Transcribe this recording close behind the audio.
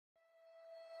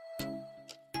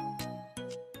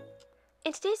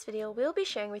In today's video, we'll be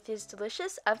sharing with you this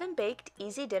delicious oven-baked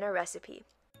easy dinner recipe.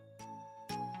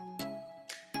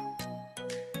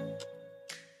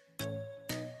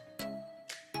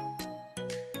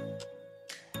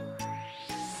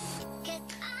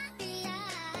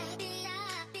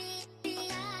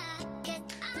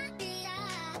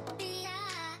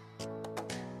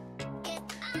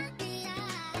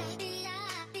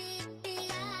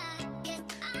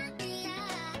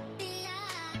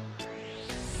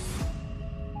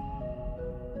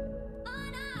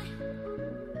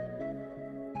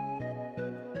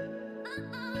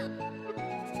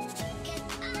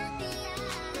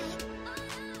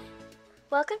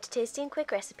 Welcome to Tasty and Quick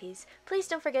Recipes. Please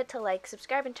don't forget to like,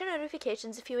 subscribe, and turn on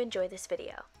notifications if you enjoy this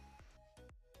video.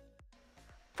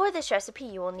 For this recipe,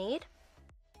 you will need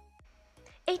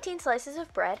 18 slices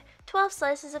of bread, 12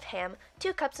 slices of ham,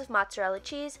 2 cups of mozzarella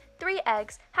cheese, 3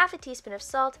 eggs, half a teaspoon of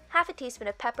salt, half a teaspoon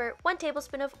of pepper, 1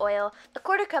 tablespoon of oil, a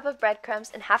quarter cup of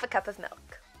breadcrumbs, and half a cup of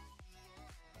milk.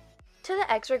 To the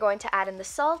eggs, we're going to add in the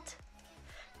salt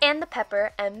and the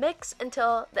pepper and mix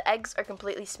until the eggs are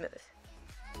completely smooth.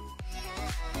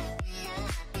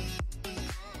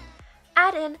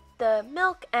 Add in the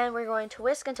milk and we're going to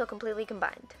whisk until completely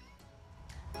combined.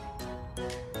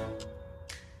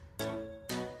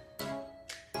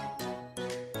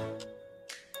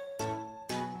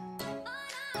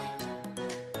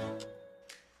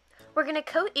 We're going to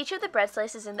coat each of the bread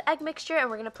slices in the egg mixture and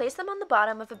we're going to place them on the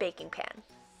bottom of a baking pan.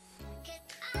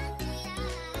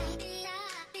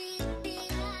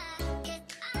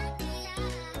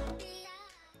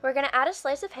 We're going to add a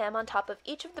slice of ham on top of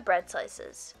each of the bread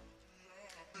slices.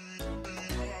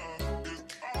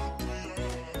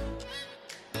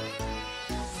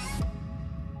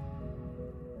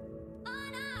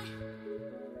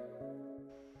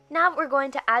 Now we're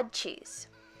going to add cheese.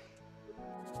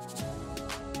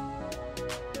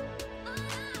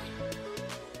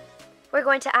 We're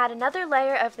going to add another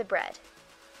layer of the bread.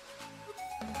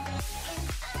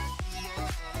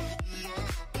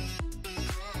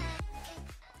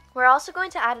 We're also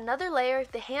going to add another layer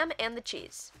of the ham and the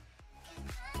cheese.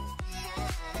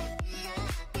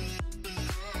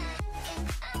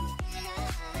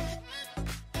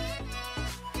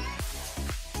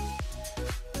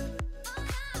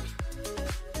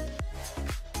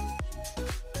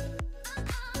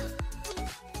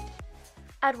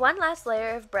 Add one last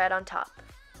layer of bread on top.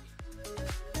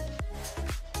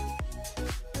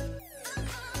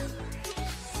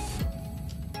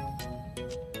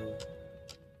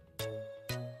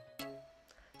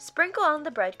 Sprinkle on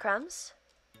the breadcrumbs.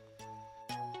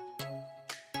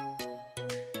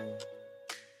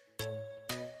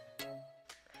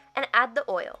 And add the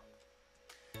oil.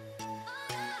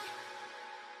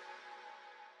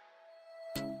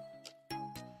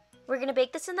 We're going to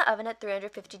bake this in the oven at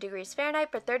 350 degrees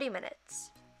Fahrenheit for 30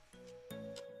 minutes.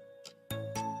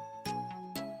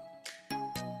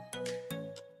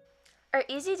 Our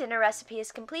easy dinner recipe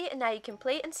is complete and now you can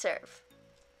plate and serve.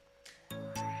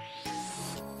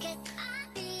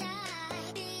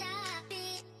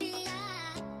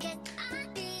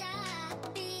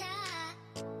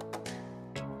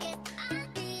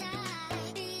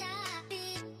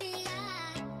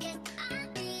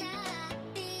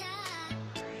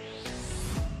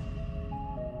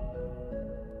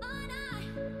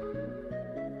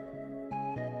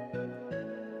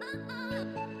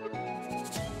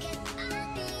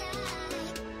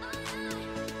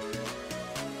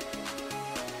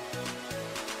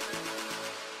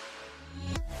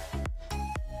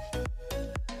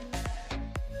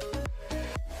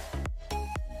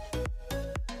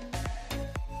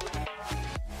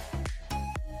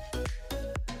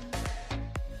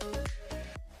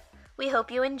 We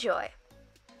hope you enjoy.